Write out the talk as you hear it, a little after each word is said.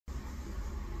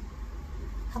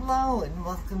Hello and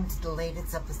welcome to the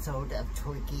latest episode of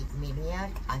Toy Geek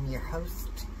Maniac. I'm your host,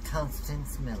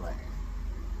 Constance Miller.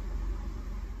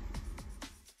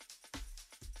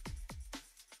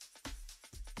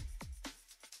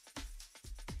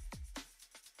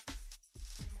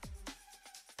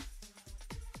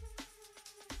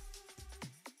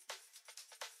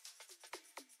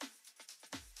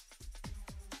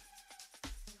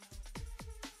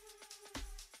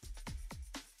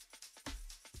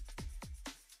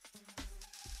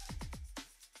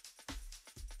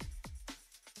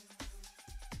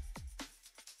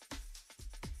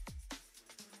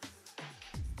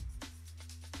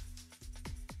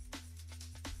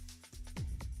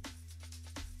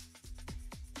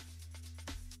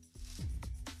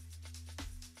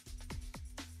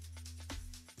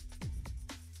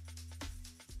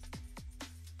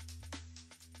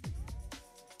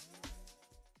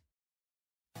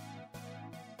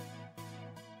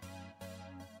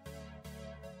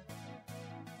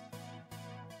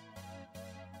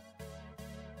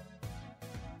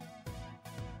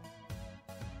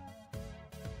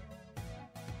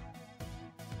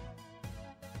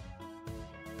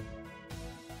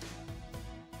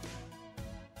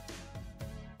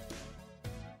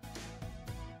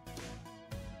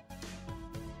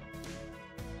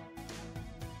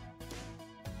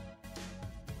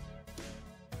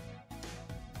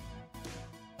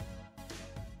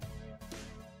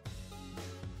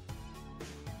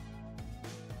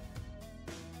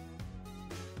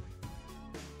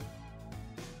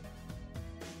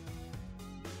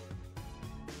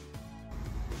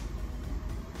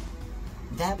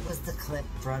 That was the clip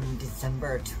from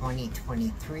December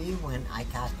 2023 when I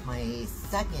got my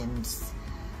second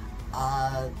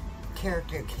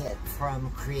character kit from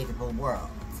Creatable World.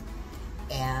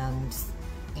 And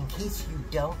in case you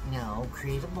don't know,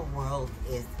 Creatable World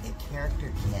is a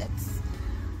character kit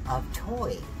of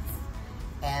toys.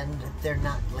 And they're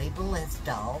not labeled as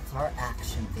dolls or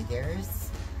action figures.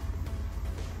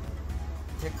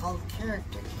 They're called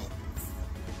character kits.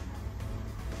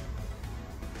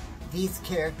 These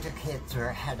character kits are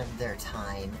ahead of their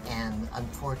time, and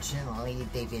unfortunately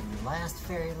they didn't last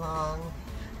very long.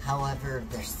 However,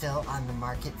 they're still on the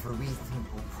market for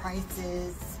reasonable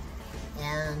prices,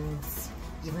 and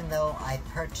even though I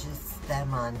purchased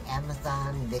them on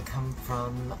Amazon, they come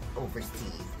from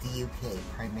overseas, the UK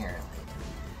primarily.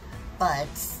 But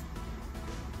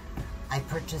I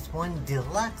purchased one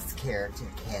Deluxe character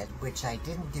kit, which I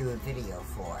didn't do a video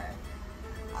for.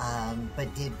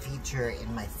 But did feature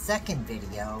in my second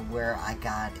video where I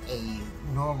got a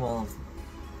normal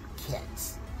kit.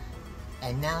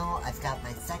 And now I've got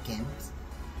my second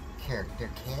character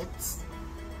kit.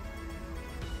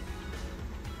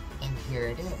 And here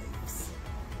it is.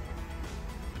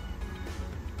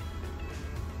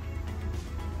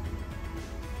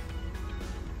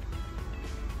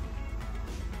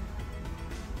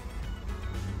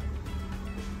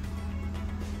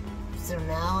 So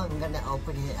now I'm going to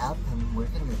open it up and we're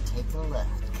going to take a look.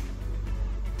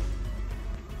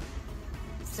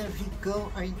 So if you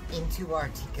go into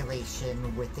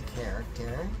articulation with the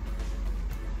character,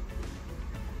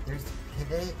 there's a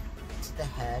pivot to the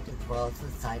head as well as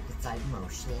the side-to-side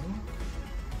motion.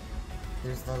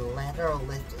 There's the lateral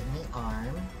lift in the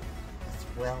arm as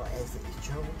well as a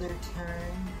shoulder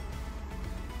turn.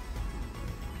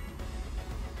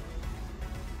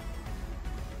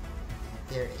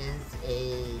 There is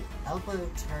a elbow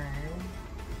turn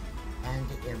and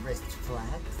a wrist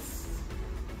flex.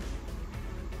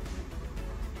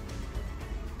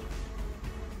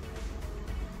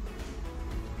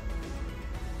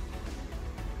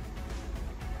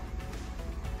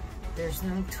 There's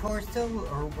no torso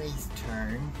or waist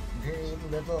turn, very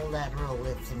little lateral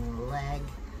lift in the leg,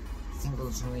 single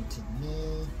jointed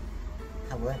knee.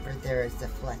 However, there is a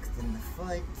flex in the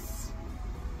foot.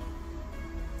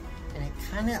 And it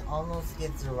kind of almost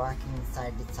gives a rocking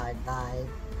side-to-side vibe,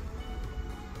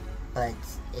 but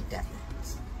it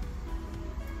doesn't.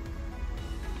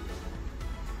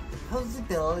 The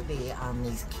posability on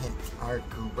these kits are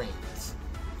great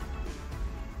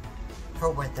for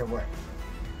what they're worth.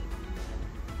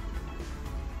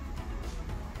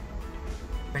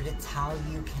 But it's how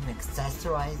you can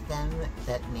accessorize them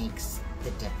that makes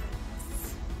the difference.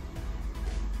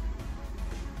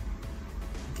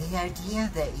 The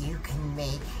idea that you can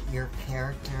make your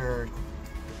character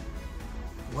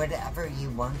whatever you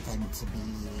want them to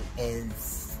be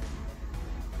is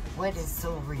what is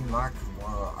so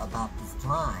remarkable about this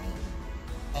line.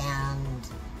 And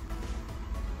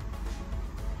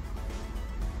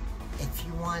if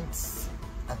you want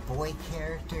a boy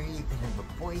character, you can have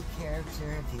a boy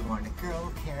character. If you want a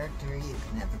girl character, you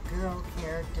can have a girl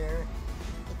character.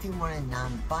 If you want a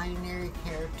non-binary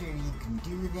character, you can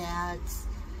do that.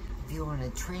 If you want a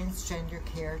transgender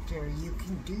character, you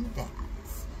can do that.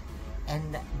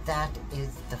 And that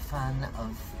is the fun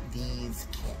of these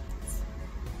kits.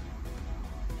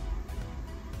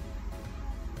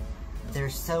 They're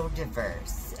so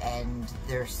diverse and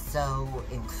they're so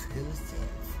inclusive.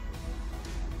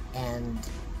 And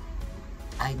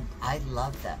I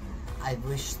love them. I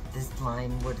wish this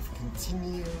line would have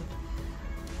continued.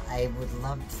 I would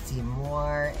love to see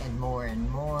more and more and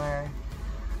more.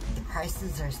 The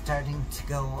prices are starting to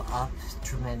go up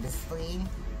tremendously.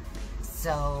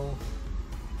 So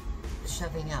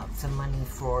shoving out some money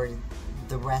for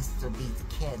the rest of these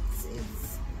kits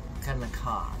is gonna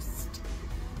cost.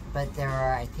 But there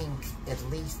are, I think, at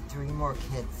least 3 more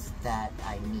kits that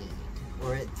I need.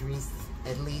 Or at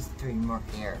least 3 more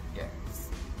characters.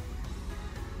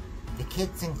 The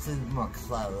kits include more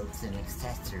clothes and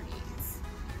accessories,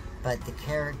 but the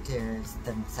characters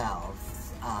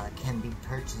themselves can be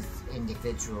purchased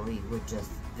individually with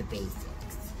just the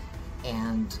basics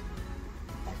and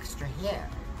extra hair.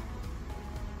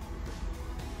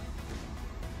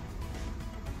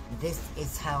 This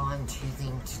is how I'm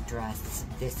choosing to dress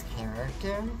this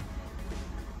character.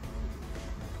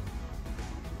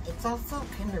 It's also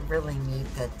kind of really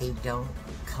neat that they don't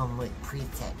come with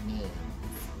preset names.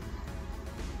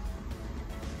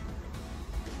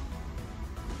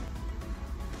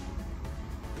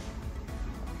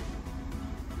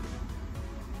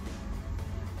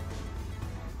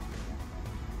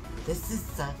 This is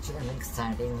such an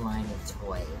exciting line of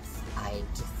toys. I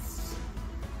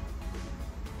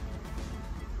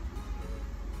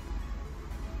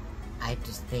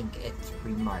just think it's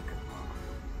remarkable.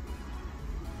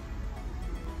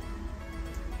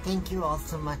 Thank you all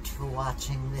so much for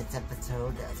watching this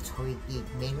episode of Toy Geek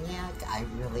Maniac. I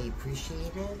really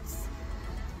appreciate it.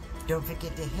 Don't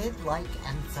forget to hit like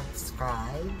and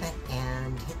subscribe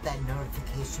and hit that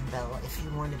notification bell if you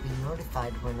want to be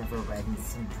notified whenever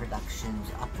Redison Productions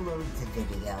uploads a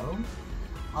video.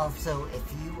 Also,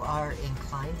 if you are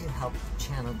inclined to help the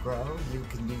channel grow, you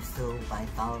can do so by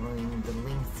following the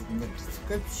links in the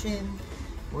description,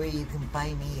 where you can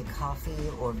buy me a coffee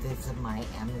or visit my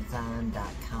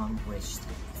Amazon.com wish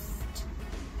list.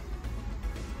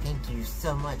 Thank you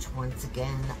so much once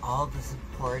again. All the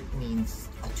support means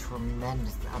a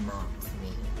tremendous amount to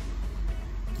me.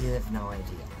 You have no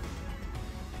idea.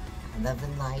 Love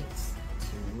and light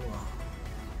to you all.